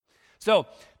So,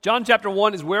 John chapter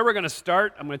 1 is where we're going to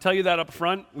start. I'm going to tell you that up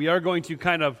front. We are going to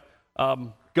kind of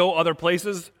go other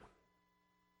places,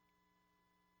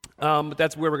 but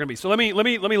that's where we're going to be. So let me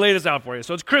lay this out for you.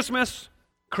 So it's Christmas.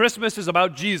 Christmas is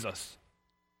about Jesus,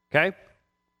 okay?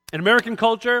 In American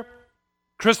culture,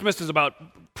 Christmas is about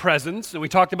presents, and we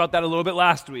talked about that a little bit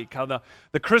last week, how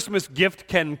the Christmas gift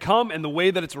can come and the way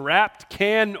that it's wrapped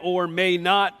can or may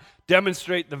not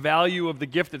demonstrate the value of the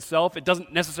gift itself. It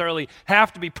doesn't necessarily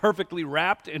have to be perfectly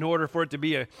wrapped in order for it to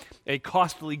be a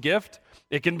costly gift.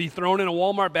 It can be thrown in a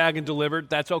Walmart bag and delivered.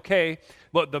 That's okay.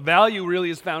 But the value really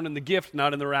is found in the gift,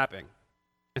 not in the wrapping.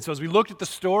 And so as we looked at the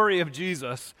story of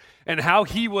Jesus and how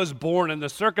he was born and the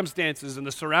circumstances and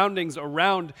the surroundings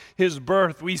around his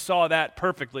birth, we saw that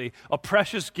perfectly. A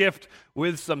precious gift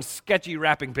with some sketchy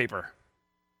wrapping paper.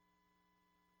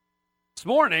 This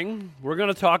morning, we're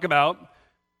going to talk about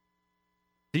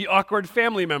the awkward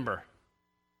family member.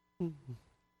 Do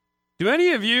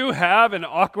any of you have an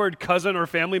awkward cousin or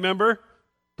family member?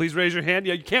 Please raise your hand.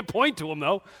 Yeah, you can't point to them,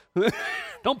 though.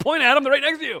 Don't point at them. They're right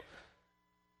next to you.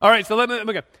 All right, so let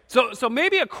me go. So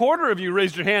maybe a quarter of you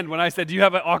raised your hand when I said, do you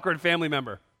have an awkward family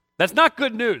member? That's not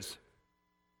good news.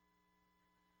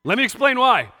 Let me explain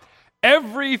why.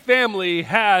 Every family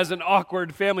has an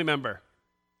awkward family member.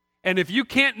 And if you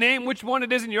can't name which one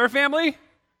it is in your family,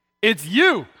 it's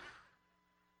you.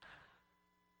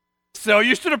 So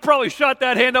you should have probably shot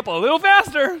that hand up a little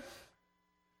faster.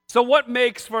 So what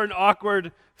makes for an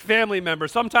awkward family member?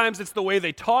 Sometimes it's the way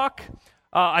they talk.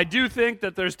 I do think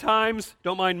that there's times,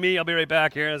 don't mind me, I'll be right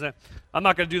back here. I'm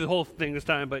not going to do the whole thing this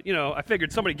time, but I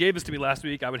figured somebody gave this to me last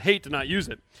week. I would hate to not use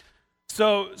it.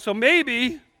 So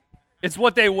maybe it's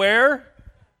what they wear.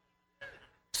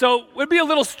 So it would be a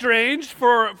little strange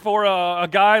for a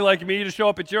guy like me to show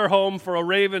up at your home for a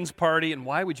Ravens party. And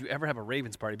why would you ever have a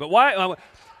Ravens party? But why?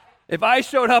 If I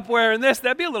showed up wearing this,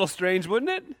 that'd be a little strange,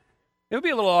 wouldn't it? It would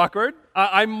be a little awkward.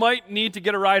 I might need to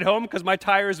get a ride home because my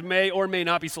tires may or may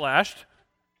not be slashed.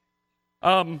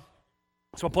 So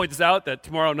I'll point this out that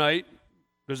tomorrow night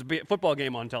there's a football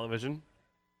game on television.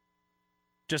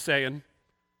 Just saying.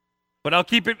 But I'll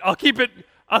keep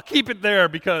it there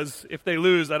because if they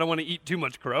lose, I don't want to eat too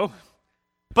much crow.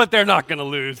 But they're not going to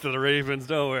lose to the Ravens,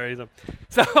 don't worry.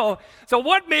 So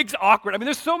what makes awkward? I mean,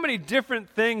 there's so many different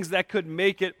things that could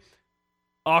make it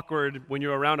awkward when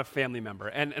you're around a family member.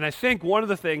 And I think one of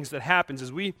the things that happens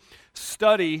is we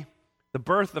study the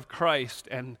birth of Christ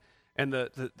and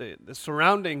the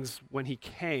surroundings when he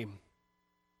came,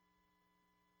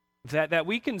 that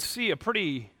we can see a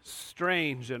pretty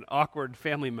strange and awkward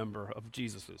family member of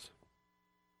Jesus's.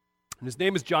 And his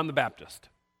name is John the Baptist.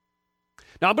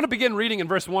 Now, I'm going to begin reading in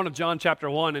verse 1 of John chapter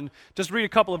 1 and just read a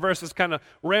couple of verses, kind of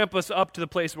ramp us up to the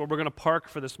place where we're going to park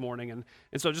for this morning. And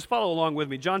so just follow along with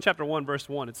me. John chapter 1, verse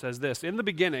 1, it says this: "In the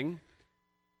beginning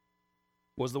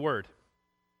was the Word.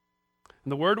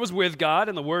 And the Word was with God,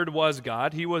 and the Word was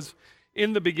God. He was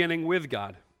in the beginning with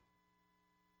God.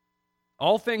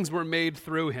 All things were made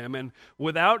through him, and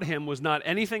without him was not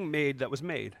anything made that was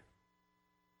made.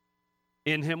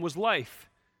 In him was life,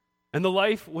 and the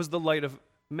life was the light of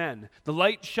men. The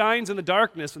light shines in the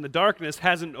darkness, and the darkness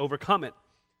hasn't overcome it.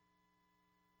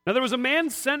 Now there was a man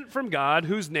sent from God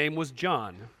whose name was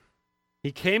John.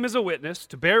 He came as a witness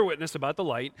to bear witness about the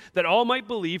light, that all might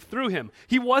believe through him.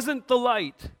 He wasn't the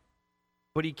light,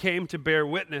 but he came to bear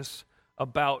witness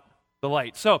about the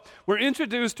light." So we're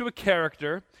introduced to a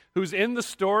character who's in the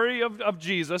story of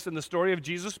Jesus, in the story of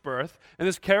Jesus' birth, and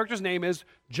this character's name is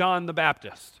John the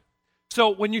Baptist. So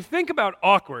when you think about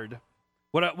awkward,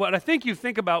 what I think you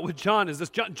think about with John is this.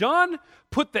 John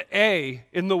put the A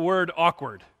in the word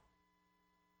awkward.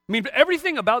 I mean,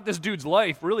 everything about this dude's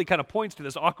life really kind of points to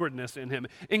this awkwardness in him,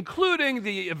 including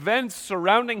the events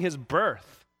surrounding his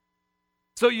birth.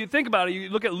 So you think about it, you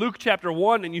look at Luke chapter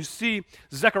 1 and you see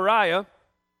Zechariah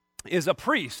is a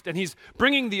priest and he's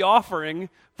bringing the offering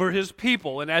for his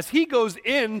people. And as he goes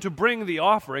in to bring the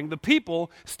offering, the people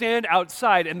stand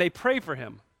outside and they pray for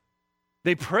him.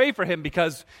 They pray for him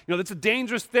because, that's a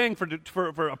dangerous thing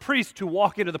for a priest to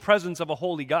walk into the presence of a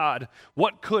holy God.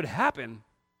 What could happen?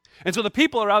 And so the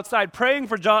people are outside praying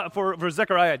for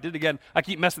Zechariah. I did it again. I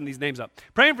keep messing these names up.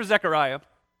 Praying for Zechariah.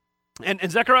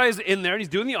 And Zechariah's in there and he's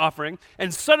doing the offering.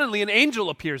 And suddenly an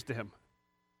angel appears to him.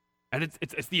 And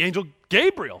it's the angel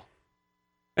Gabriel.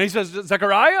 And he says,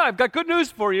 "Zechariah, I've got good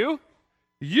news for you.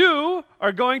 You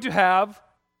are going to have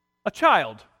a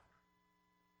child."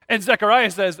 And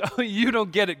Zechariah says, "Oh, you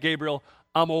don't get it, Gabriel.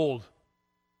 I'm old.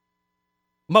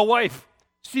 My wife,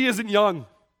 she isn't young."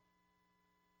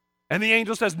 And the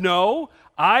angel says, "No,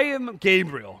 I am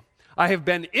Gabriel. I have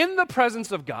been in the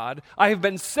presence of God. I have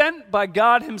been sent by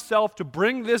God himself to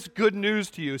bring this good news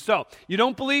to you. So, you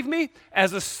don't believe me?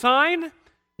 As a sign,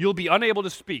 you'll be unable to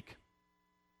speak.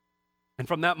 And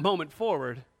from that moment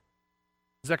forward,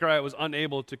 Zechariah was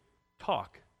unable to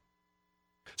talk.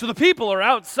 So the people are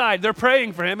outside, they're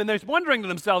praying for him, and they're wondering to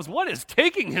themselves, what is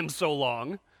taking him so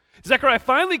long? Zechariah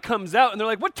finally comes out, and they're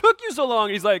like, what took you so long?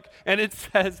 He's like, and it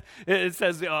says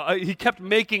he kept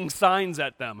making signs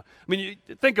at them. I mean, you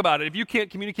think about it. If you can't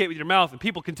communicate with your mouth and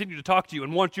people continue to talk to you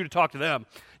and want you to talk to them,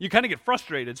 you kind of get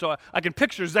frustrated. So I can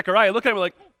picture Zechariah looking at him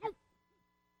like,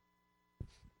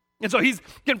 and so he's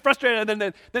getting frustrated, and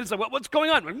then it's like, what's going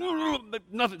on?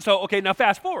 Nothing. So, okay, now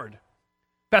fast forward.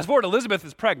 Fast forward, Elizabeth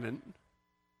is pregnant.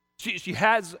 She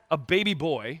has a baby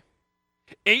boy.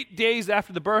 8 days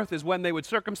after the birth is when they would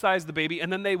circumcise the baby,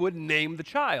 and then they would name the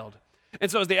child.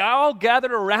 And so as they all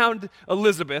gathered around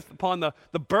Elizabeth upon the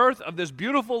birth of this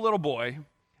beautiful little boy,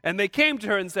 and they came to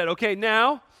her and said, okay,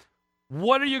 now,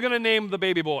 what are you going to name the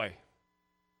baby boy?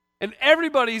 And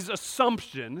everybody's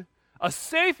assumption, a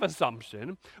safe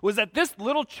assumption, was that this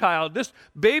little child, this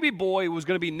baby boy, was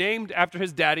going to be named after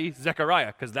his daddy, Zechariah,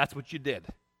 because that's what you did.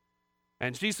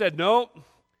 And she said, no,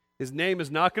 his name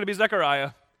is not going to be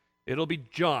Zechariah. It'll be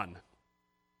John.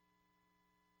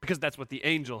 Because that's what the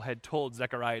angel had told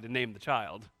Zechariah to name the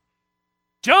child.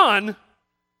 John?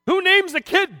 Who names a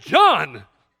kid John?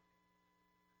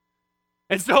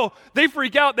 And so they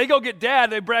freak out. They go get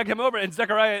dad. They brag him over. And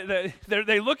Zechariah,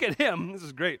 they look at him. This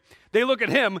is great. They look at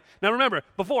him. Now remember,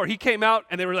 before he came out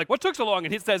and they were like, what took so long?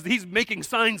 And he says he's making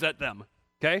signs at them.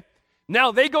 Okay?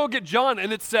 Now they go get John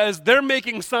and it says they're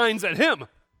making signs at him.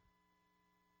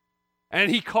 And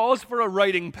he calls for a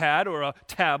writing pad or a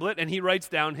tablet, and he writes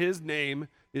down his name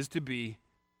is to be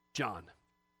John.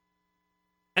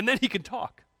 And then he can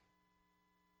talk.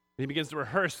 And he begins to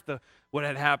rehearse what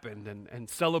had happened and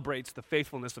celebrates the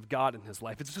faithfulness of God in his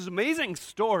life. It's this amazing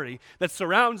story that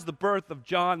surrounds the birth of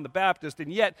John the Baptist,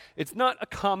 and yet it's not a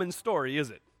common story, is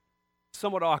it?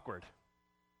 Somewhat awkward.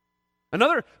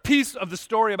 Another piece of the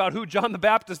story about who John the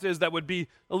Baptist is that would be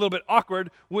a little bit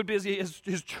awkward would be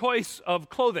his choice of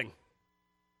clothing.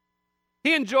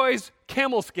 He enjoys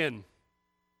camel skin.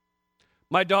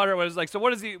 My daughter was like, so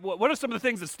what are some of the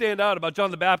things that stand out about John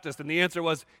the Baptist? And the answer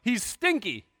was, he's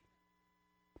stinky.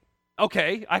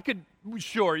 Okay,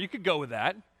 you could go with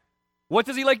that. What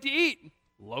does he like to eat?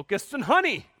 Locusts and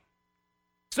honey.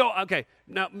 So, okay,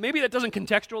 now maybe that doesn't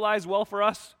contextualize well for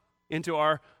us into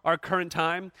our current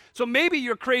time. So maybe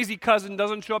your crazy cousin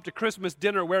doesn't show up to Christmas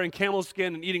dinner wearing camel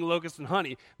skin and eating locusts and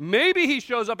honey. Maybe he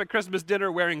shows up at Christmas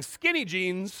dinner wearing skinny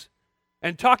jeans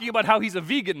and talking about how he's a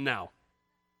vegan now.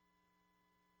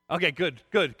 Okay, good.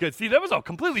 See, that was a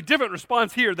completely different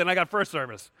response here than I got first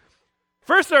service.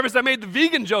 First service, I made the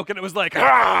vegan joke, and it was like,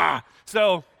 ah!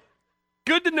 So,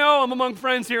 good to know I'm among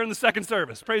friends here in the second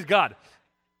service. Praise God.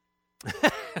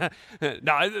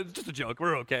 No, it's just a joke.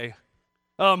 We're okay.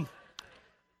 What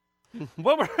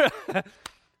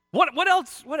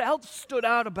else stood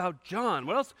out about John?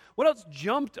 What else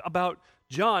jumped about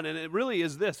John? And it really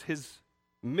is this: his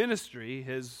ministry,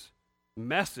 his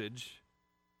message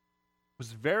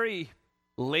was very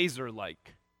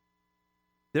laser-like.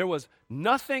 There was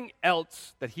nothing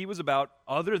else that he was about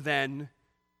other than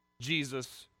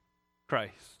Jesus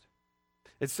Christ.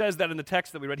 It says that in the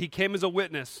text that we read, he came as a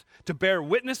witness to bear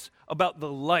witness about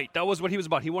the light. That was what he was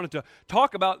about. He wanted to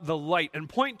talk about the light and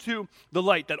point to the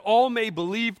light that all may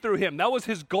believe through him. That was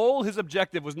his goal. His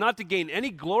objective was not to gain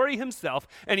any glory himself,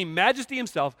 any majesty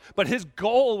himself, but his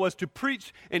goal was to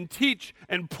preach and teach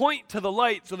and point to the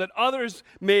light so that others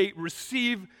may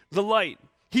receive the light.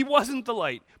 He wasn't the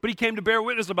light, but he came to bear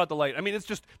witness about the light. I mean,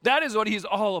 that is what he's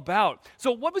all about.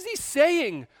 So what was he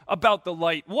saying about the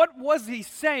light? What was he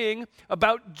saying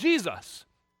about Jesus?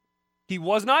 He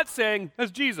was not saying,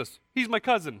 that's Jesus. He's my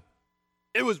cousin.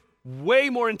 It was way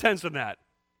more intense than that.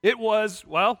 It was,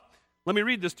 well, let me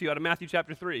read this to you out of Matthew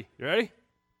chapter 3. You ready?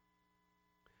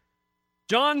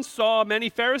 John saw many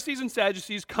Pharisees and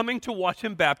Sadducees coming to watch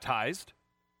him baptized,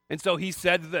 and so he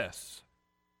said this,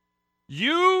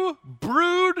 "You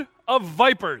brood of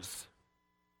vipers."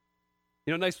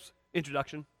 You know, nice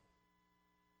introduction.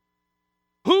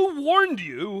 Who warned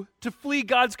you to flee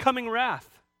God's coming wrath?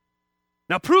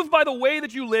 Now prove by the way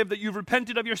that you live that you've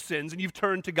repented of your sins and you've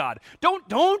turned to God.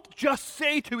 Don't just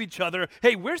say to each other,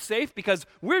 hey, we're safe because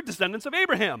we're descendants of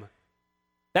Abraham.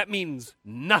 That means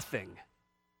nothing.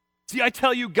 See, I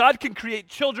tell you, God can create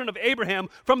children of Abraham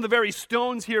from the very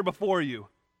stones here before you.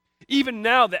 Even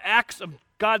now, the axe of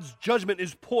God's judgment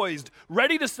is poised,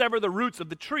 ready to sever the roots of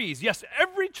the trees. Yes,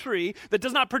 every tree that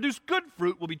does not produce good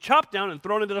fruit will be chopped down and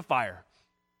thrown into the fire.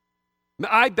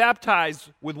 I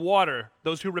baptize with water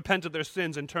those who repent of their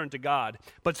sins and turn to God.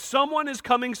 But someone is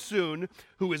coming soon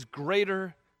who is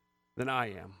greater than I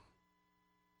am.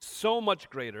 So much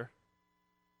greater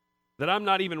that I'm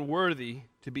not even worthy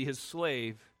to be his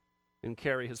slave and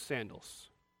carry his sandals.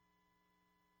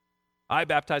 I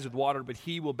baptize with water, but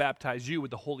he will baptize you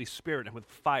with the Holy Spirit and with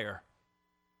fire.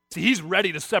 See, he's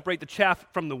ready to separate the chaff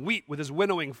from the wheat with his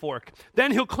winnowing fork.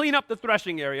 Then he'll clean up the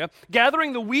threshing area,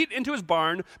 gathering the wheat into his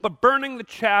barn, but burning the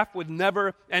chaff with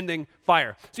never-ending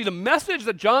fire. See, the message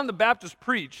that John the Baptist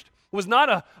preached was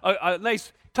not a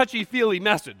nice, touchy-feely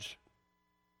message.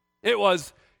 It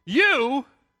was,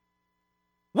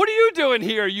 what are you doing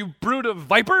here, you brood of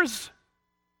vipers?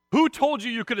 Who told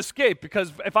you could escape?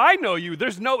 Because if I know you,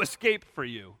 there's no escape for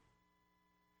you.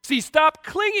 See, stop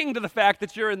clinging to the fact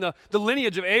that you're in the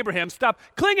lineage of Abraham. Stop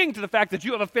clinging to the fact that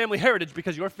you have a family heritage,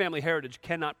 because your family heritage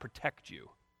cannot protect you.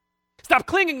 Stop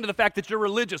clinging to the fact that you're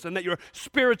religious and that you're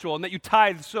spiritual and that you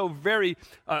tithe so very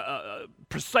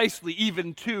precisely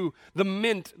even to the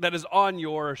mint that is on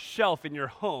your shelf in your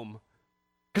home,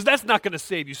 because that's not going to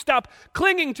save you. Stop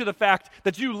clinging to the fact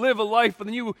that you live a life and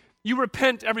then you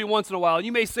repent every once in a while, and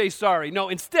you may say sorry. No,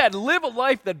 instead, live a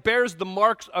life that bears the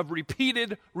marks of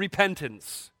repeated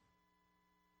repentance.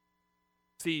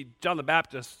 See, John the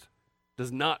Baptist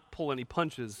does not pull any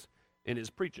punches in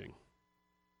his preaching.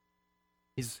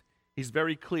 He's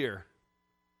very clear.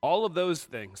 All of those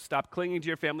things, stop clinging to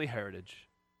your family heritage.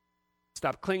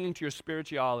 Stop clinging to your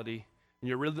spirituality and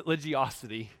your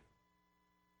religiosity.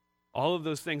 All of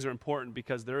those things are important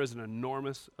because there is an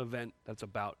enormous event that's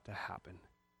about to happen.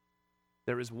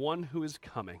 There is one who is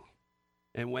coming,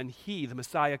 and when he, the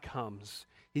Messiah, comes,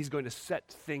 he's going to set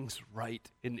things right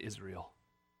in Israel.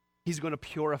 He's going to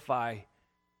purify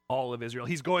all of Israel.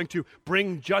 He's going to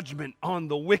bring judgment on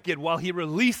the wicked while he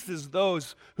releases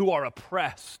those who are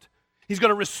oppressed. He's going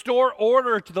to restore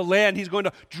order to the land. He's going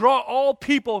to draw all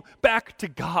people back to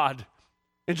God.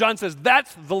 And John says,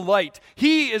 that's the light.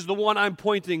 He is the one I'm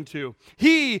pointing to.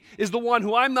 He is the one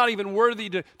who I'm not even worthy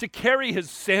to carry his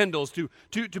sandals, to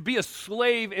be a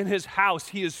slave in his house.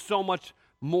 He is so much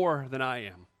more than I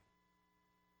am.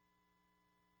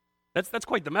 That's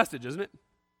quite the message, isn't it?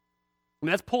 I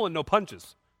mean, that's pulling no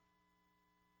punches.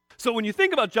 So when you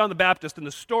think about John the Baptist and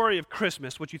the story of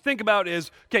Christmas, what you think about is,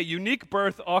 okay, unique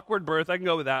birth, awkward birth. I can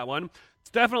go with that one.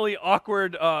 It's definitely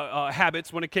awkward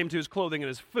habits when it came to his clothing and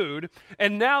his food.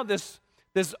 And now this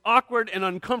awkward and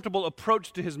uncomfortable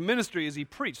approach to his ministry as he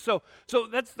preached. So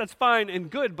that's fine and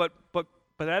good, but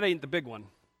that ain't the big one.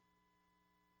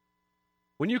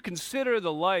 When you consider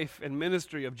the life and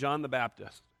ministry of John the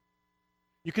Baptist,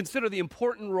 you consider the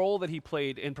important role that he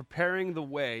played in preparing the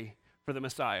way for the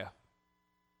Messiah.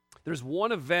 There's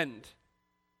one event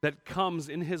that comes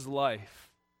in his life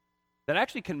that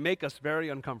actually can make us very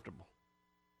uncomfortable.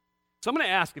 So I'm going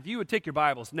to ask if you would take your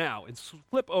Bibles now and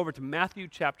flip over to Matthew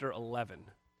chapter 11.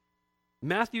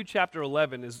 Matthew chapter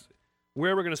 11 is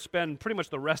where we're going to spend pretty much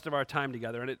the rest of our time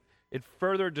together, and it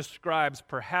further describes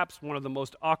perhaps one of the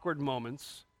most awkward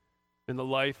moments in the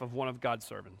life of one of God's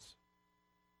servants.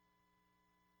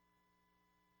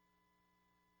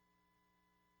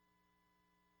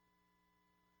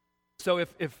 So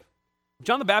if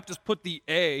John the Baptist put the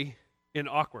A in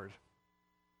awkward,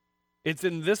 it's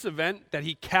in this event that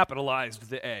he capitalized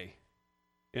the A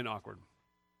in awkward.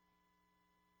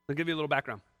 I'll give you a little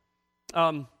background.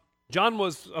 John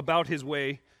was about his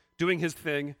way, doing his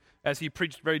thing, as he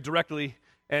preached very directly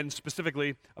and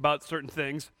specifically about certain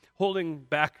things, holding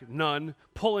back none,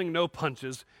 pulling no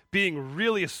punches, being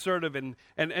really assertive, and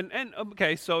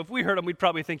okay, so if we heard him, we'd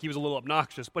probably think he was a little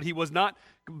obnoxious, but he was not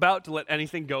about to let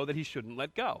anything go that he shouldn't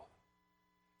let go.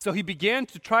 So he began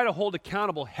to try to hold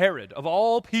accountable Herod, of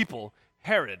all people,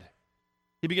 Herod.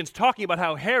 He begins talking about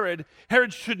how Herod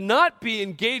should not be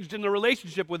engaged in a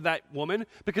relationship with that woman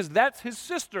because that's his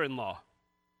sister-in-law.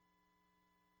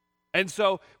 And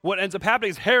so what ends up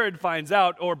happening is Herod finds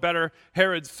out, or better,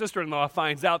 Herod's sister-in-law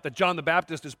finds out that John the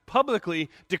Baptist is publicly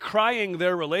decrying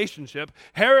their relationship.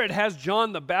 Herod has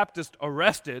John the Baptist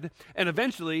arrested, and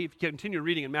eventually, if you continue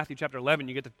reading in Matthew chapter 11,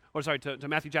 you get to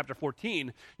Matthew chapter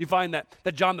 14, you find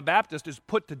that John the Baptist is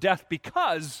put to death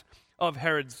because of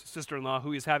Herod's sister-in-law,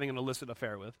 who he's having an illicit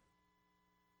affair with.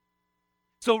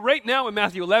 So right now in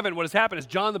Matthew 11, what has happened is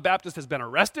John the Baptist has been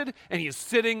arrested, and he is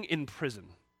sitting in prison,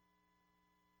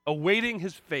 awaiting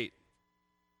his fate.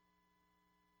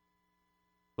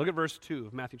 Look at verse 2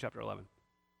 of Matthew chapter 11.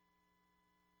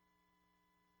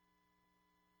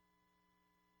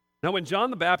 Now when John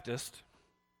the Baptist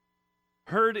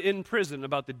heard in prison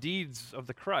about the deeds of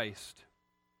the Christ,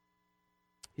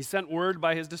 he sent word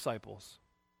by his disciples,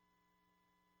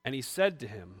 and he said to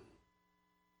him,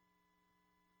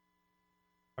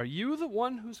 Are you the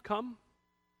one who's come?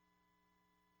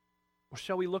 Or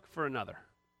shall we look for another?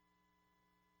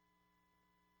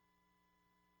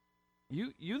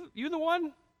 You the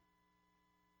one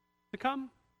to come?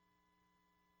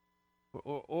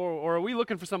 Or are we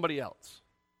looking for somebody else?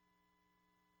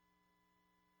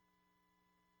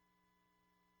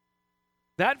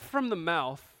 That from the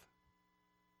mouth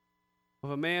of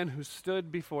a man who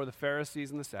stood before the Pharisees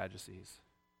and the Sadducees,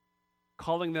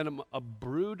 calling them a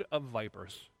brood of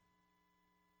vipers,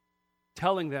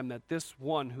 telling them that this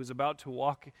one who's about to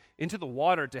walk into the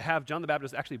water to have John the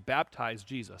Baptist actually baptize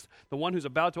Jesus, the one who's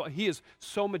about to, he is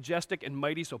so majestic and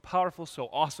mighty, so powerful, so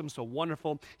awesome, so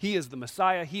wonderful. He is the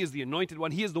Messiah. He is the anointed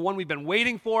one. He is the one we've been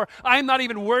waiting for. I'm not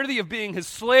even worthy of being his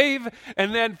slave.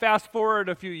 And then fast forward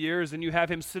a few years and you have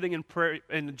him sitting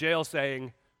in jail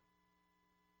saying,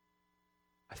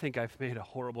 I think I've made a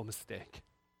horrible mistake.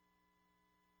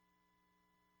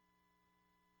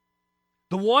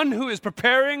 The one who is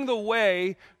preparing the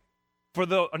way for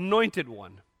the anointed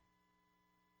one.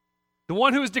 The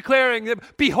one who is declaring,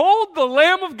 behold the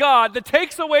Lamb of God that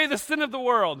takes away the sin of the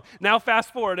world. Now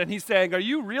fast forward and he's saying, are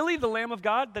you really the Lamb of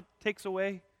God that takes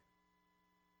away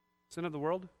sin of the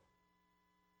world?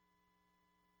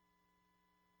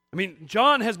 I mean,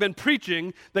 John has been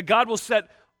preaching that God will set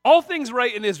all things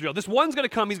right in Israel. This one's going to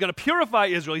come. He's going to purify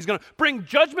Israel. He's going to bring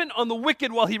judgment on the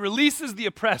wicked while he releases the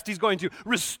oppressed. He's going to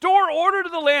restore order to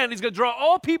the land. He's going to draw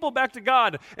all people back to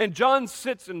God. And John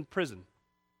sits in prison.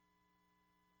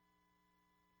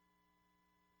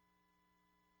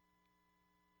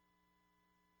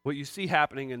 What you see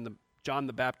happening in John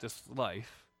the Baptist's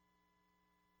life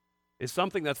is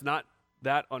something that's not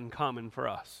that uncommon for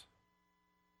us.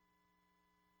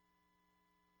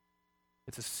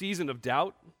 It's a season of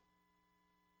doubt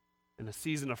and a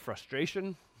season of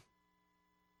frustration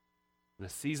and a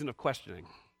season of questioning.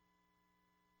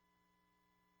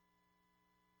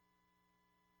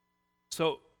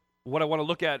 So what I want to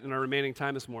look at in our remaining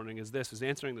time this morning is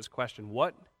answering this question: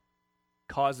 what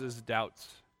causes doubts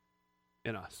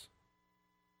in us?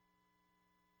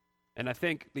 And I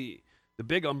think the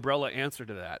big umbrella answer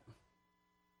to that,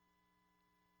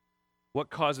 what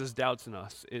causes doubts in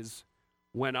us, is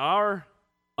when our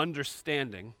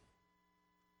understanding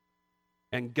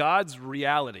and God's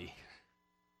reality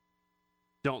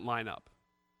don't line up.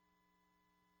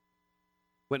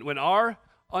 When our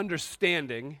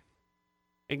understanding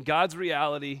and God's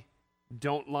reality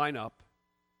don't line up,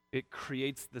 it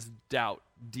creates this doubt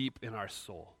deep in our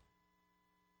soul.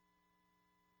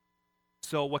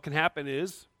 So what can happen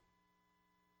is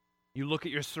you look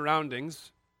at your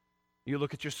surroundings, you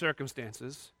look at your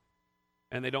circumstances,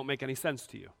 and they don't make any sense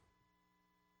to you.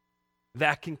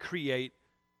 That can create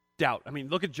doubt. I mean,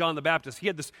 look at John the Baptist. He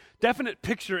had this definite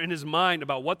picture in his mind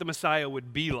about what the Messiah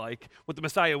would be like, what the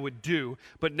Messiah would do,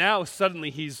 but now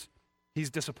suddenly he's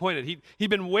disappointed. He'd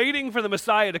been waiting for the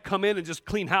Messiah to come in and just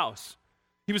clean house.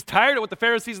 He was tired of what the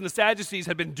Pharisees and the Sadducees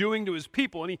had been doing to his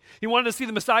people, and he wanted to see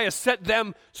the Messiah set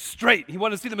them straight. He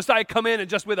wanted to see the Messiah come in and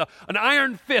just with an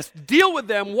iron fist deal with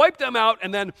them, wipe them out,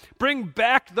 and then bring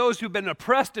back those who've been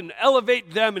oppressed and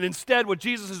elevate them. And instead, what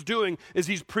Jesus is doing is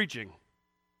he's preaching.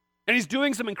 And he's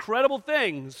doing some incredible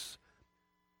things.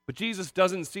 But Jesus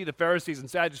doesn't see the Pharisees and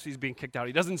Sadducees being kicked out.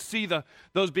 He doesn't see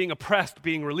those being oppressed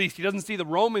being released. He doesn't see the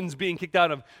Romans being kicked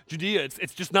out of Judea.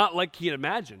 It's just not like he had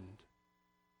imagined.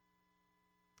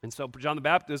 And so John the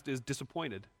Baptist is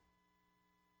disappointed.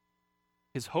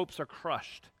 His hopes are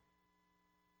crushed.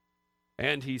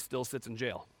 And he still sits in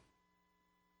jail.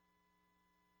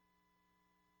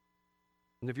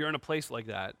 And if you're in a place like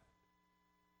that,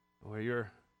 where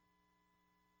your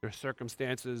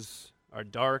circumstances are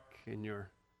dark and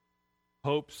your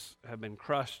hopes have been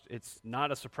crushed, it's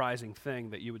not a surprising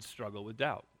thing that you would struggle with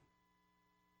doubt.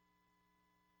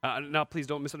 Now, please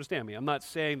don't misunderstand me. I'm not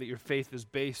saying that your faith is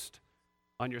based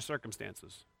on your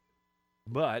circumstances.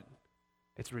 But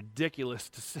it's ridiculous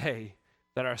to say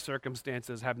that our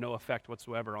circumstances have no effect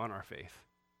whatsoever on our faith.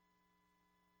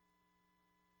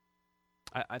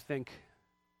 I think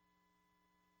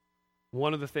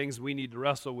one of the things we need to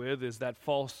wrestle with is that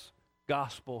false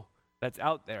gospel that's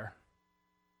out there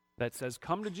that says,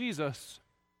 come to Jesus,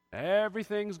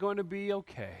 everything's going to be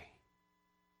okay.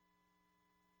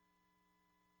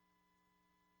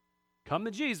 Come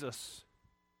to Jesus,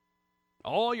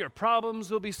 all your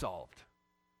problems will be solved.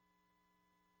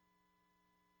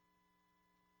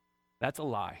 That's a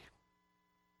lie.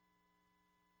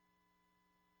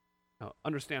 Now,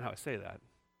 understand how I say that.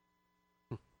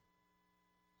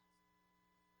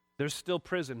 There's still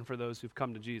prison for those who've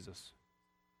come to Jesus.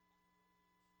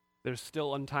 There's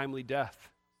still untimely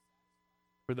death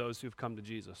for those who've come to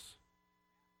Jesus.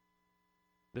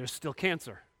 There's still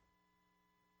cancer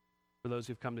for those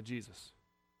who've come to Jesus.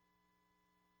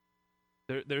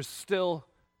 There's still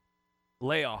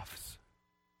layoffs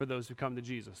for those who come to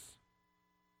Jesus.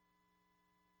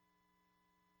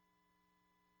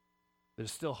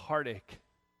 There's still heartache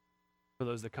for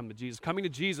those that come to Jesus. Coming to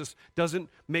Jesus doesn't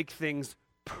make things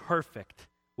perfect.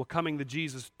 What coming to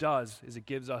Jesus does is it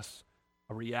gives us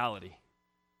a reality.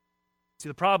 See,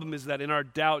 the problem is that in our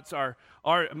doubts, our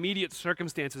immediate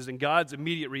circumstances and God's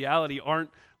immediate reality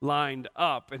aren't lined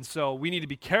up. And so we need to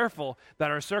be careful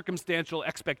that our circumstantial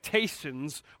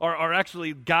expectations are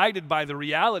actually guided by the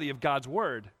reality of God's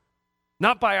word,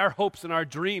 not by our hopes and our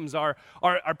dreams, our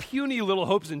puny little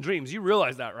hopes and dreams. You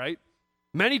realize that, right?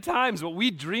 Many times what we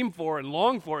dream for and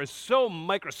long for is so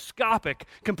microscopic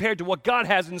compared to what God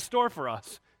has in store for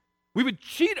us. We would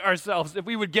cheat ourselves if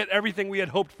we would get everything we had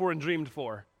hoped for and dreamed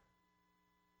for.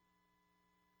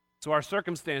 So our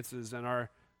circumstances and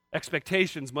our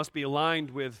expectations must be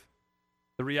aligned with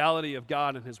the reality of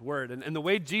God and his word. And the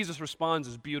way Jesus responds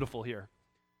is beautiful here.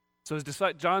 So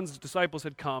John's disciples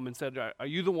had come and said, "Are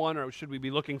you the one, or should we be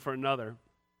looking for another?"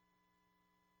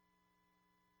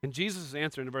 And Jesus'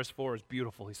 answer in verse 4 is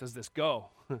beautiful. He says this, "Go.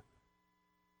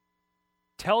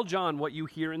 Tell John what you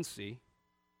hear and see.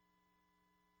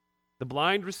 The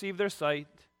blind receive their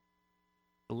sight,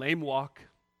 the lame walk,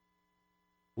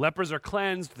 lepers are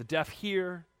cleansed, the deaf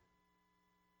hear,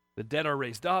 the dead are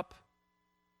raised up,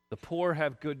 the poor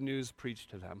have good news preached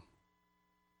to them."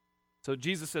 So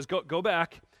Jesus says, go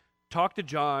back, talk to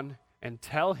John, and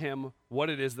tell him what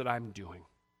it is that I'm doing.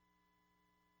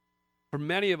 For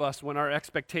many of us, when our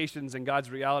expectations and God's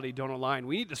reality don't align,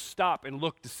 we need to stop and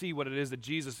look to see what it is that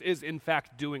Jesus is in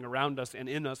fact doing around us and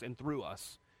in us and through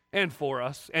us and for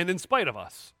us and in spite of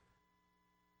us.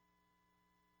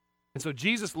 And so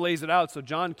Jesus lays it out so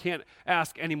John can't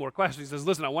ask any more questions. He says,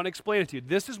 "Listen, I want to explain it to you.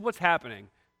 This is what's happening.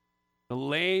 The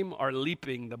lame are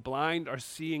leaping, the blind are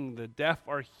seeing, the deaf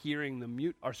are hearing, the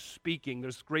mute are speaking.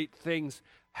 There's great things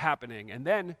happening." And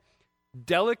then,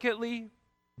 delicately,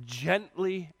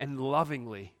 gently, and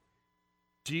lovingly,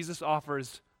 Jesus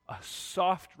offers a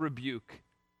soft rebuke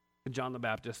to John the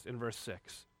Baptist in verse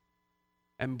 6.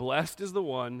 "And blessed is the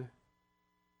one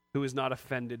who is not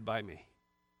offended by me."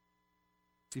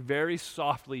 See, very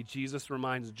softly, Jesus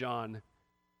reminds John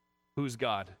who's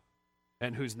God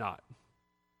and who's not.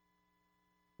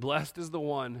 Blessed is the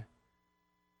one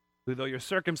who, though your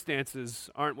circumstances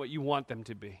aren't what you want them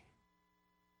to be,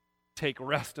 take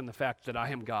rest in the fact that I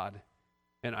am God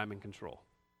and I'm in control.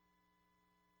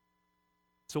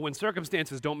 So when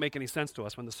circumstances don't make any sense to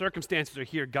us, when the circumstances are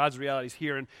here, God's reality is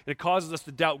here, and it causes us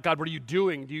to doubt, God, what are you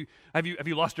doing? Have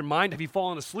you lost your mind? Have you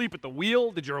fallen asleep at the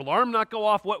wheel? Did your alarm not go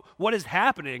off? What is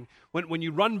happening? When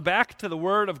you run back to the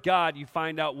Word of God, you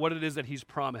find out what it is that He's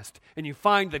promised. And you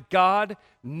find that God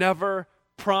never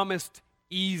promised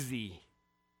easy,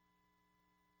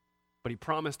 but He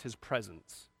promised His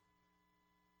presence.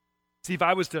 See, if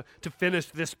I was to finish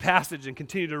this passage and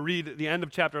continue to read the end of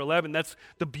chapter 11, that's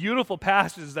the beautiful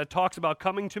passage that talks about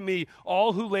coming to me,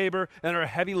 all who labor and are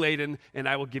heavy laden, and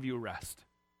I will give you rest.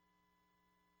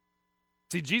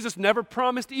 See, Jesus never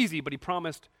promised easy, but He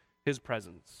promised His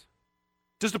presence.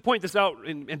 Just to point this out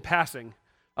in passing,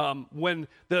 when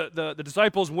the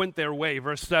disciples went their way,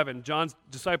 verse 7, John's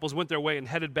disciples went their way and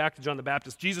headed back to John the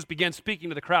Baptist, Jesus began speaking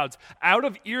to the crowds out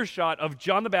of earshot of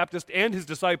John the Baptist and his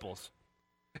disciples.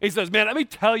 He says, "Man, let me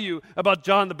tell you about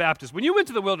John the Baptist. When you went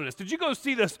to the wilderness, did you go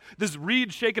see this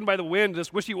reed shaken by the wind,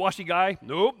 this wishy-washy guy?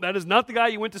 Nope, that is not the guy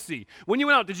you went to see. When you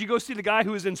went out, did you go see the guy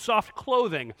who is in soft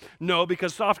clothing? No,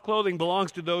 because soft clothing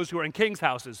belongs to those who are in king's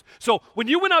houses. So when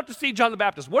you went out to see John the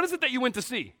Baptist, what is it that you went to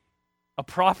see? A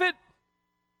prophet?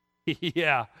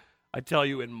 Yeah, I tell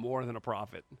you, and more than a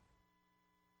prophet.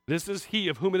 This is he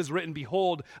of whom it is written,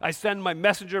 'Behold, I send my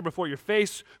messenger before your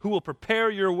face, who will prepare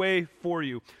your way for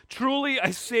you.' Truly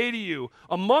I say to you,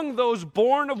 among those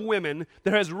born of women,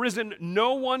 there has risen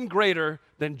no one greater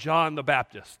than John the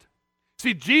Baptist."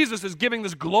 See, Jesus is giving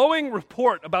this glowing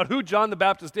report about who John the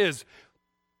Baptist is,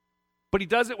 but he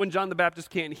does it when John the Baptist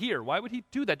can't hear. Why would he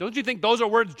do that? Don't you think those are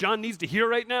words John needs to hear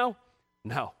right now?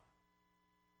 No.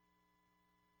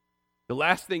 The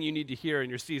last thing you need to hear in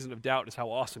your season of doubt is how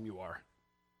awesome you are.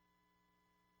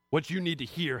 What you need to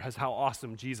hear is how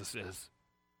awesome Jesus is.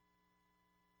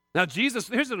 Now, Jesus,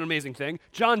 here's an amazing thing.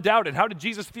 John doubted. How did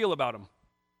Jesus feel about him?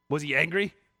 Was he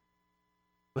angry?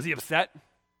 Was he upset?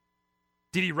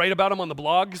 Did he write about him on the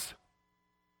blogs?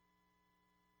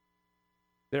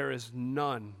 There is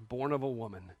none born of a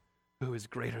woman who is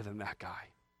greater than that guy.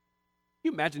 Can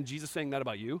you imagine Jesus saying that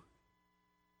about you?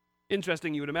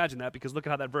 Interesting you would imagine that, because look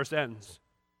at how that verse ends.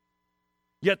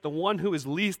 Yet the one who is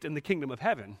least in the kingdom of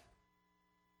heaven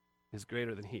is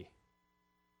greater than he.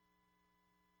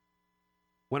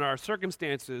 When our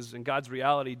circumstances and God's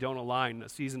reality don't align, a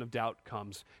season of doubt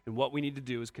comes. And what we need to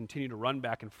do is continue to run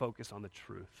back and focus on the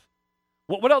truth.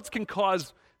 What else can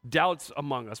cause doubts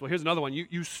among us? Well, here's another one.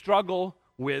 You struggle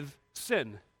with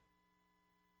sin.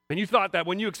 And you thought that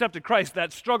when you accepted Christ,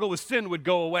 that struggle with sin would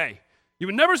go away. You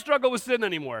would never struggle with sin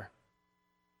anymore.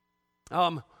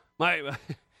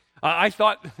 I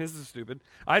thought, this is stupid,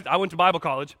 I went to Bible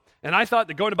college, and I thought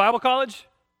that going to Bible college,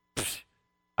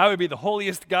 I would be the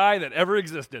holiest guy that ever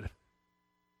existed.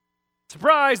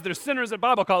 Surprise, there's sinners at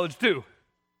Bible college too.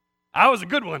 I was a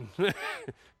good one.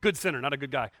 Good sinner, not a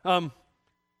good guy.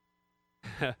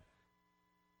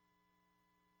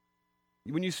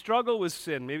 When you struggle with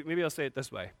sin, maybe I'll say it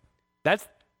this way. That's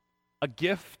a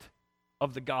gift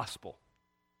of the gospel.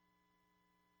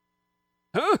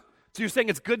 Huh? So you're saying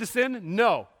it's good to sin?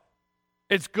 No.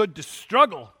 It's good to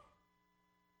struggle.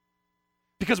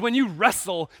 Because when you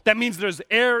wrestle, that means there's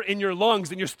air in your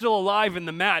lungs and you're still alive in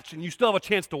the match and you still have a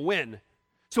chance to win.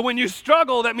 So when you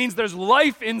struggle, that means there's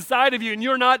life inside of you and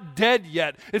you're not dead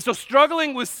yet. And so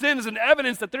struggling with sin is an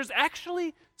evidence that there's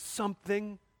actually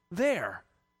something there.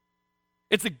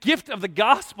 It's a gift of the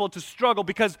gospel to struggle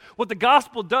because what the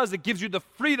gospel does, it gives you the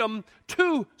freedom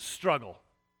to struggle.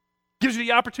 Gives you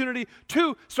the opportunity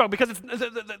to struggle because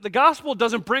the gospel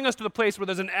doesn't bring us to the place where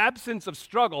there's an absence of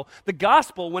struggle. The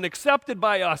gospel, when accepted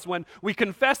by us, when we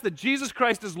confess that Jesus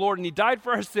Christ is Lord and he died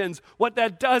for our sins, what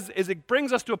that does is it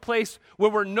brings us to a place where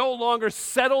we're no longer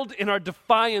settled in our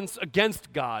defiance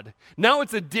against God. Now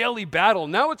it's a daily battle.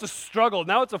 Now it's a struggle.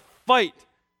 Now it's a fight.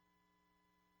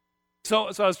 So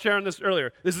I was sharing this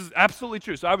earlier. This is absolutely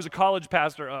true. So I was a college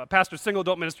pastor, single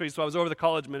adult ministry, so I was over the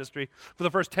college ministry for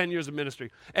the first 10 years of ministry.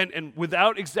 And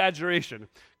without exaggeration,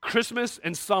 Christmas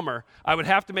and summer, I would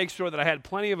have to make sure that I had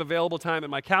plenty of available time in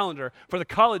my calendar for the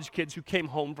college kids who came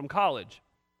home from college.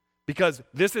 Because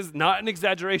this is not an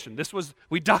exaggeration.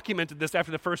 We documented this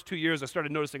after the first 2 years. I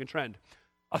started noticing a trend.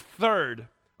 A third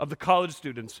of the college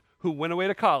students who went away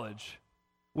to college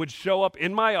would show up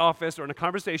in my office or in a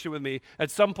conversation with me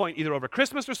at some point, either over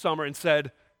Christmas or summer, and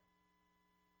said,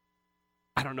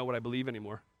 I don't know what I believe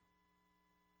anymore.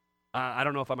 I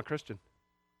don't know if I'm a Christian.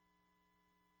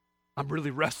 I'm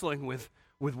really wrestling with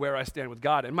where I stand with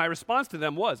God. And my response to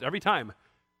them was, every time,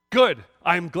 good,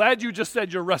 I'm glad you just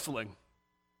said you're wrestling.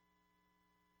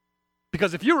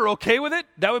 Because if you were okay with it,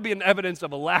 that would be an evidence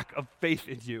of a lack of faith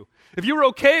in you. If you were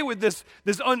okay with this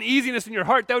uneasiness in your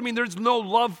heart, that would mean there's no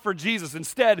love for Jesus.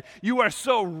 Instead, you are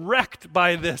so wrecked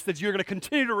by this that you're going to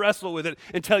continue to wrestle with it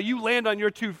until you land on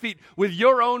your 2 feet with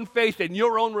your own faith and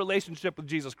your own relationship with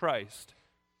Jesus Christ.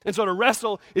 And so to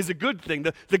wrestle is a good thing.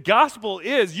 The gospel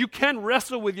is you can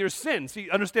wrestle with your sin. See,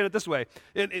 understand it this way.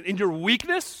 In your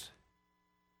weakness,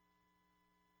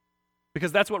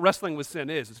 because that's what wrestling with sin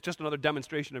is. It's just another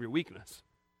demonstration of your weakness.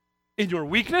 In your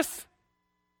weakness,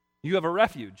 you have a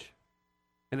refuge,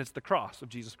 and it's the cross of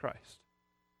Jesus Christ.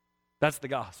 That's the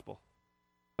gospel.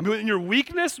 I mean, in your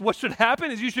weakness, what should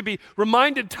happen is you should be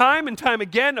reminded time and time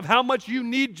again of how much you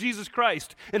need Jesus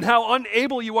Christ and how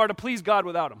unable you are to please God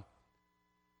without him.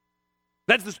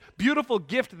 That's this beautiful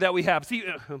gift that we have. See,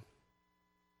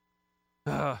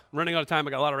 running out of time.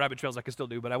 I got a lot of rabbit trails I can still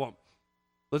do, but I won't.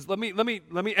 Let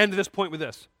me end this point with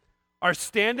this. Our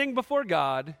standing before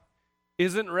God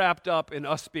isn't wrapped up in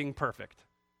us being perfect.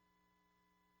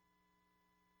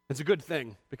 It's a good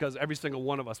thing because every single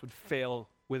one of us would fail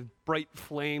with bright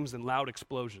flames and loud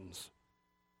explosions.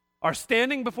 Our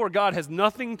standing before God has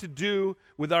nothing to do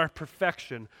with our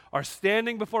perfection. Our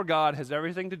standing before God has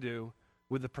everything to do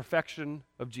with the perfection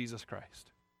of Jesus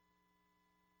Christ.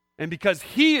 And because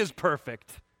he is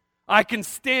perfect, I can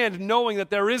stand knowing that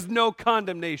there is no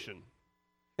condemnation.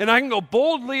 And I can go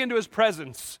boldly into his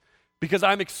presence because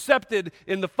I'm accepted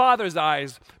in the Father's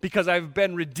eyes because I've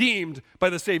been redeemed by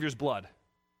the Savior's blood.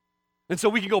 And so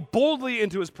we can go boldly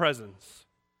into his presence.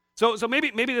 So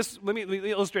maybe this, let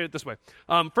me illustrate it this way.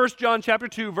 1 John chapter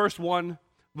 2, verse 1.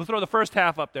 We'll throw the first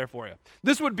half up there for you.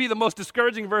 This would be the most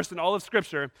discouraging verse in all of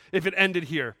Scripture if it ended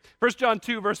here. 1 John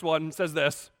 2, verse 1 says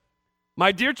this,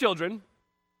 My dear children,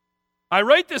 I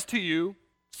write this to you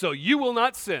so you will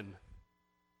not sin.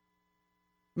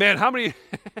 Man, how many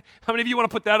of you want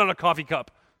to put that on a coffee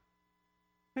cup?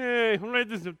 Hey, write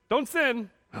this, don't sin.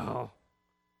 Oh.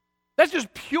 That's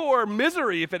just pure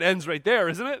misery if it ends right there,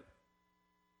 isn't it?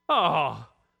 Oh.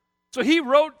 So he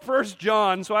wrote 1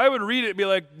 John, so I would read it and be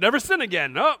like, never sin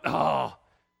again. Oh.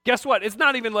 Guess what? It's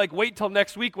not even like wait till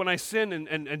next week when I sin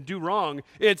and do wrong.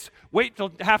 It's wait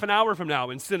till half an hour from now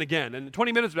and sin again. And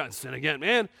 20 minutes from now and sin again,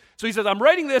 man. So he says, I'm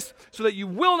writing this so that you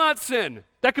will not sin.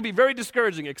 That could be very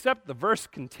discouraging, except the verse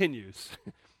continues.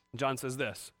 John says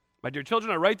this, my dear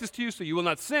children, I write this to you so you will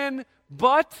not sin,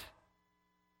 but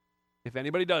if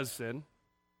anybody does sin,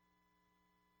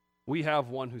 we have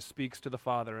one who speaks to the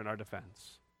Father in our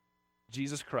defense,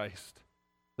 Jesus Christ,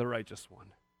 the righteous one.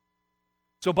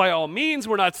 So by all means,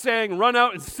 we're not saying run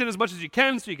out and sin as much as you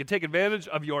can so you can take advantage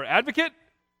of your advocate.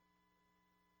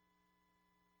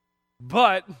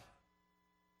 But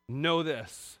know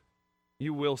this,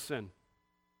 you will sin.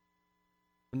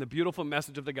 And the beautiful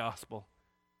message of the gospel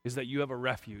is that you have a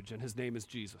refuge, and his name is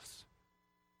Jesus.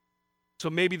 So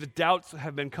maybe the doubts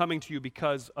have been coming to you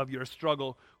because of your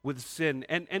struggle with sin.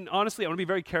 And honestly, I want to be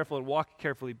very careful and walk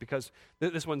carefully because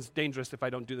this one's dangerous if I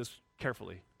don't do this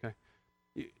carefully, okay?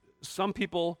 Some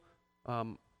people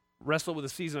wrestle with a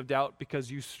season of doubt because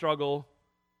you struggle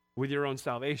with your own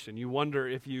salvation. You wonder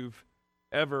if you've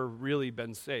ever really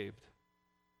been saved.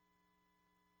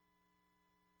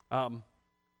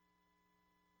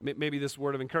 Maybe this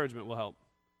word of encouragement will help.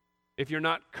 If you're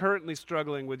not currently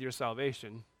struggling with your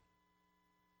salvation,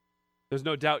 there's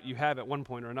no doubt you have at one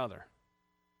point or another.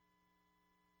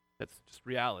 That's just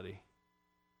reality.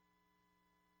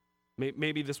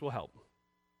 Maybe this will help.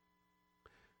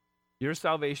 Your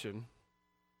salvation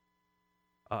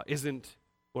isn't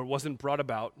or wasn't brought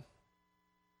about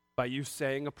by you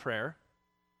saying a prayer,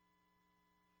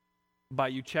 by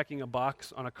you checking a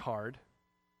box on a card,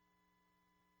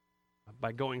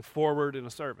 by going forward in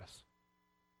a service.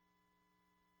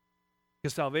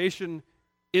 Because salvation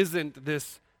isn't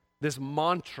this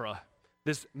mantra,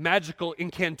 this magical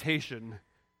incantation.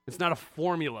 It's not a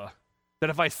formula that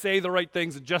if I say the right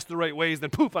things in just the right ways, then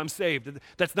poof, I'm saved.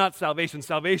 That's not salvation.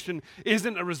 Salvation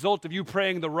isn't a result of you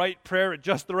praying the right prayer at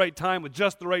just the right time with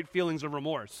just the right feelings of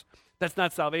remorse. That's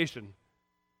not salvation.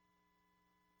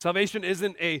 Salvation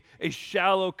isn't a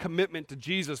shallow commitment to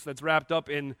Jesus that's wrapped up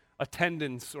in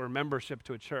attendance or membership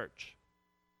to a church.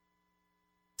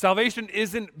 Salvation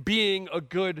isn't being a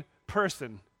good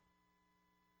person.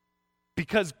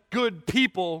 Because good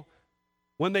people,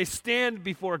 when they stand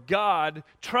before God,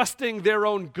 trusting their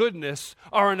own goodness,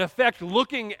 are in effect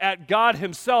looking at God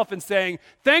himself and saying,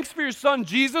 thanks for your son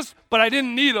Jesus, but I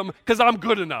didn't need him because I'm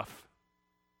good enough.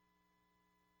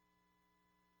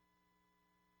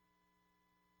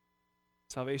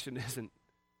 Salvation isn't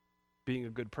being a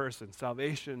good person.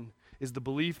 Salvation is the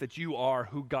belief that you are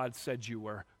who God said you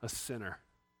were, a sinner.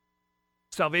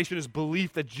 Salvation is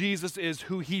belief that Jesus is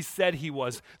who he said he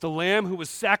was, the Lamb who was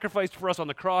sacrificed for us on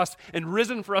the cross and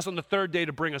risen for us on the third day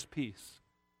to bring us peace.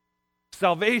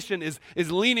 Salvation is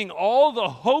leaning all the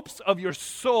hopes of your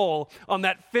soul on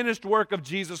that finished work of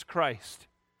Jesus Christ.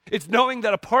 It's knowing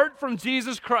that apart from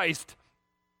Jesus Christ,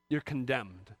 you're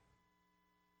condemned.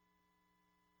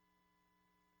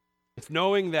 It's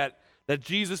knowing that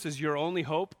Jesus is your only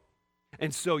hope,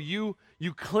 and so you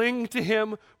cling to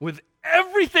him with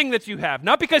everything that you have,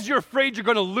 not because you're afraid you're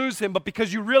going to lose him, but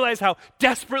because you realize how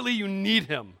desperately you need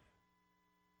him.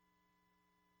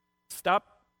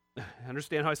 Stop,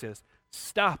 understand how I say this,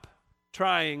 stop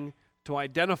trying to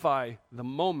identify the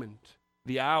moment,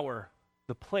 the hour,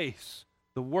 the place,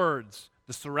 the words,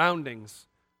 the surroundings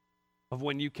of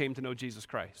when you came to know Jesus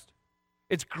Christ.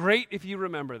 It's great if you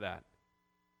remember that.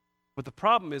 But the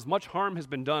problem is much harm has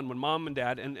been done when mom and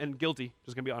dad, and guilty,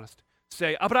 just going to be honest,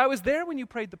 say, but I was there when you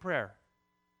prayed the prayer.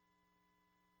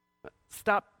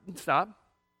 Stop.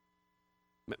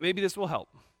 Maybe this will help.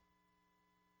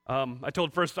 I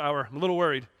told first hour, I'm a little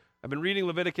worried. I've been reading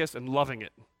Leviticus and loving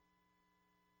it.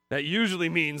 That usually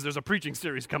means there's a preaching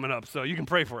series coming up, so you can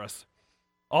pray for us.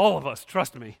 All of us,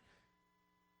 trust me.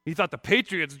 He thought the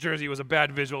Patriots jersey was a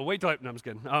bad visual. Wait till no, I'm just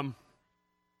kidding.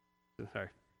 Sorry.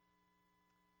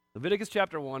 Leviticus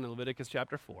chapter 1 and Leviticus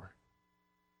chapter 4.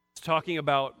 It's talking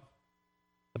about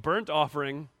the burnt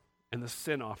offering and the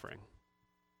sin offering.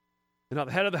 And now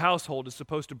the head of the household is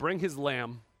supposed to bring his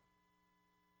lamb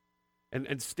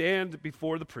and stand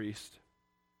before the priest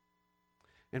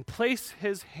and place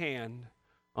his hand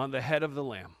on the head of the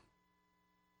lamb.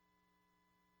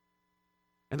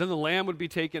 And then the lamb would be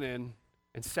taken in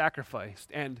and sacrificed,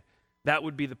 and that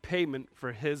would be the payment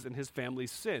for his and his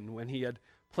family's sin when he had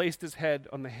placed his head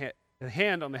on the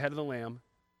hand on the head of the lamb,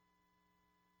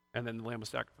 and then the lamb was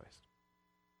sacrificed.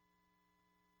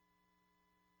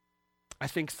 I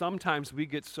think sometimes we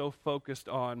get so focused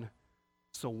on,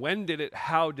 so when did it,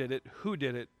 how did it, who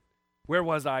did it, where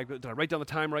was I, did I write down the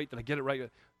time right, did I get it right,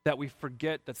 that we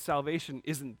forget that salvation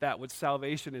isn't that. What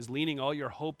salvation is leaning all your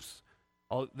hopes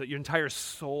your entire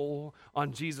soul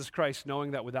on Jesus Christ,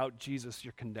 knowing that without Jesus,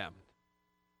 you're condemned.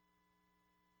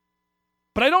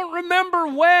 But I don't remember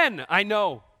when. I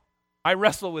know. I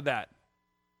wrestle with that.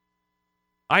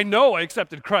 I know I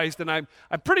accepted Christ, and I'm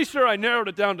pretty sure I narrowed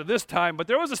it down to this time, but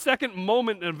there was a second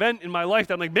moment, an event in my life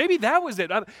that I'm like, maybe that was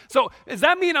it. So does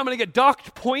that mean I'm going to get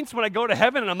docked points when I go to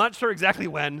heaven, and I'm not sure exactly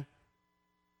when?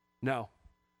 No.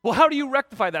 Well, how do you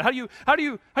rectify that? How do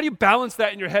you balance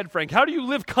that in your head, Frank? How do you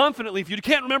live confidently if you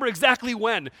can't remember exactly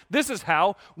when? This is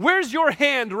how. Where's your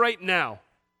hand right now?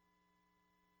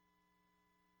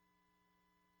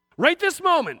 Right this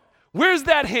moment. Where's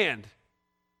that hand?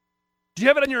 Do you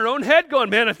have it on your own head going,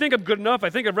 man, I think I'm good enough. I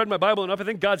think I've read my Bible enough. I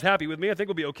think God's happy with me. I think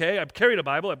we'll be okay. I've carried a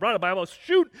Bible. I brought a Bible.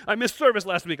 Shoot, I missed service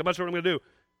last week. I'm not sure what I'm going to do.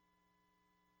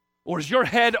 Or is your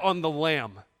head on the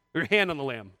Lamb? Or your hand on the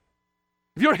Lamb?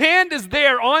 If your hand is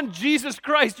there on Jesus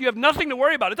Christ, you have nothing to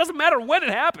worry about. It doesn't matter when it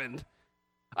happened.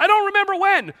 I don't remember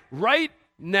when. Right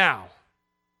now.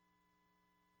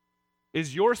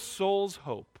 Is your soul's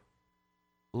hope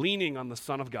leaning on the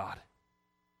Son of God?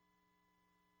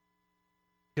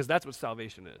 Because that's what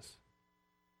salvation is.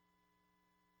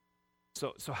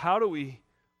 So how do we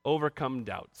overcome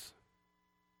doubts?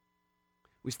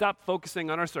 We stop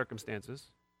focusing on our circumstances.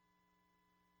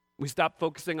 We stop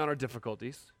focusing on our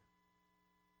difficulties.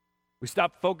 We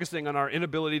stop focusing on our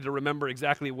inability to remember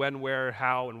exactly when, where,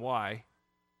 how, and why.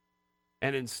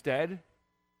 And instead,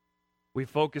 we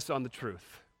focus on the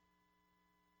truth.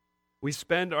 We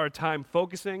spend our time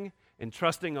focusing and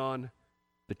trusting on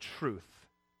the truth.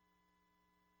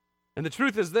 And the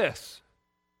truth is this: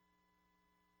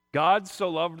 God so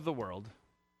loved the world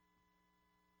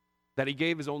that he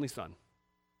gave his only Son,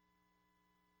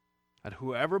 that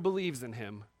whoever believes in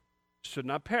him should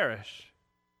not perish,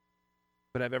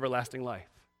 but have everlasting life.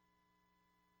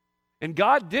 And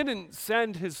God didn't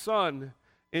send his Son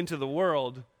into the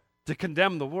world to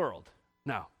condemn the world.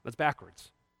 No, that's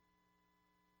backwards.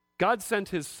 God sent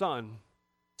his Son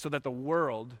so that the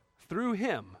world, through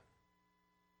him,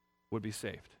 would be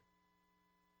saved.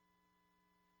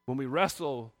 When we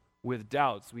wrestle with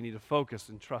doubts, we need to focus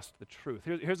and trust the truth.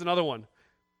 Here's another one,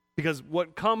 because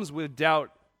what comes with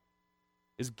doubt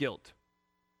is guilt.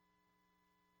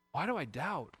 Why do I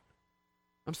doubt?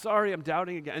 I'm sorry, I'm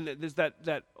doubting again. And there's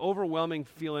that overwhelming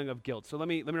feeling of guilt. So let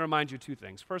me remind you two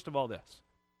things. First of all, this.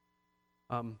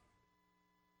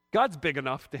 God's big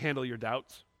enough to handle your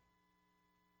doubts.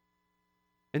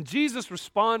 And Jesus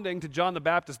responding to John the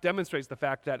Baptist demonstrates the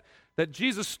fact that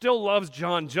Jesus still loves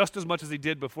John just as much as he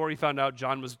did before he found out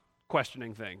John was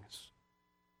questioning things.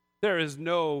 There is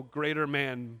no greater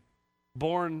man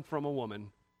born from a woman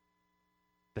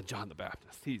than John the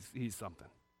Baptist. He's something.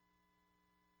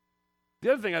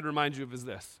 The other thing I'd remind you of is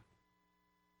this.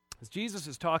 As Jesus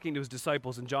is talking to his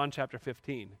disciples in John chapter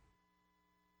 15,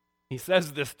 he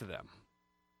says this to them: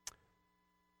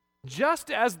 just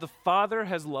as the Father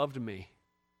has loved me.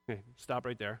 Okay, stop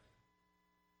right there.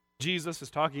 Jesus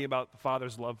is talking about the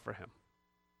Father's love for him.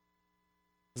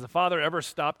 Has the Father ever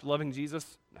stopped loving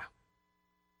Jesus? No.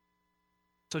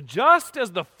 So just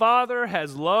as the Father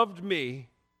has loved me,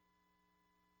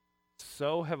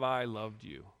 so have I loved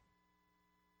you.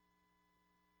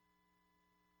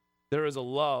 There is a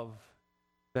love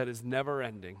that is never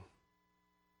ending.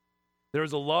 There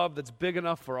is a love that's big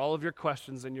enough for all of your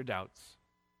questions and your doubts.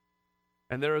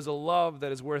 And there is a love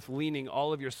that is worth leaning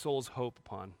all of your soul's hope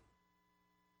upon.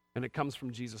 And it comes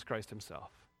from Jesus Christ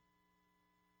himself.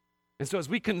 And so as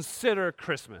we consider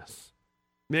Christmas,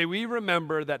 may we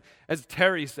remember that, as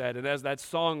Terry said, and as that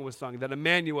song was sung, that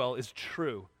Emmanuel is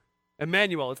true.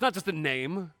 Emmanuel, it's not just a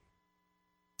name,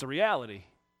 it's a reality.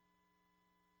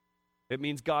 It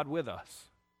means God with us.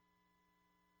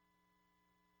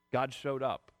 God showed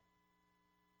up.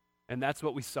 And that's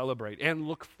what we celebrate and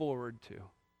look forward to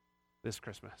this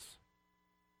Christmas.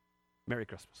 Merry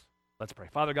Christmas. Let's pray.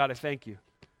 Father God, I thank you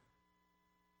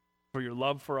for your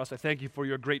love for us. I thank you for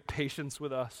your great patience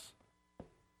with us.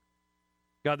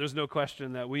 God, there's no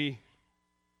question that we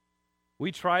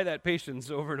try that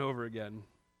patience over and over again.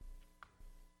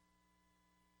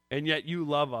 And yet you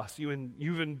love us.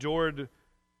 You've endured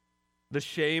the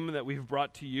shame that we've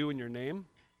brought to you in your name.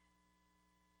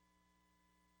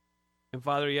 And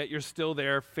Father, yet you're still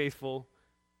there, faithful,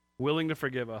 willing to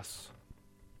forgive us,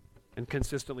 and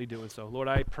consistently doing so. Lord,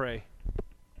 I pray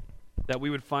that we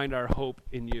would find our hope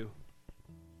in you.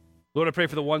 Lord, I pray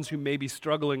for the ones who may be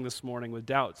struggling this morning with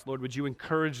doubts. Lord, would you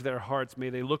encourage their hearts? May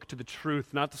they look to the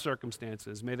truth, not the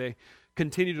circumstances. May they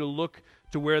continue to look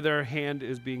to where their hand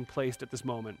is being placed at this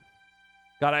moment.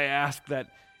 God, I ask that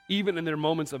even in their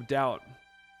moments of doubt,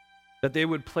 that they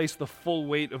would place the full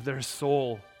weight of their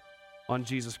soul on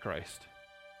Jesus Christ.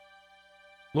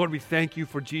 Lord, we thank you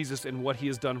for Jesus and what he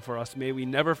has done for us. May we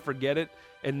never forget it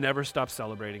and never stop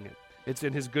celebrating it. It's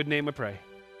in his good name I pray.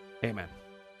 Amen.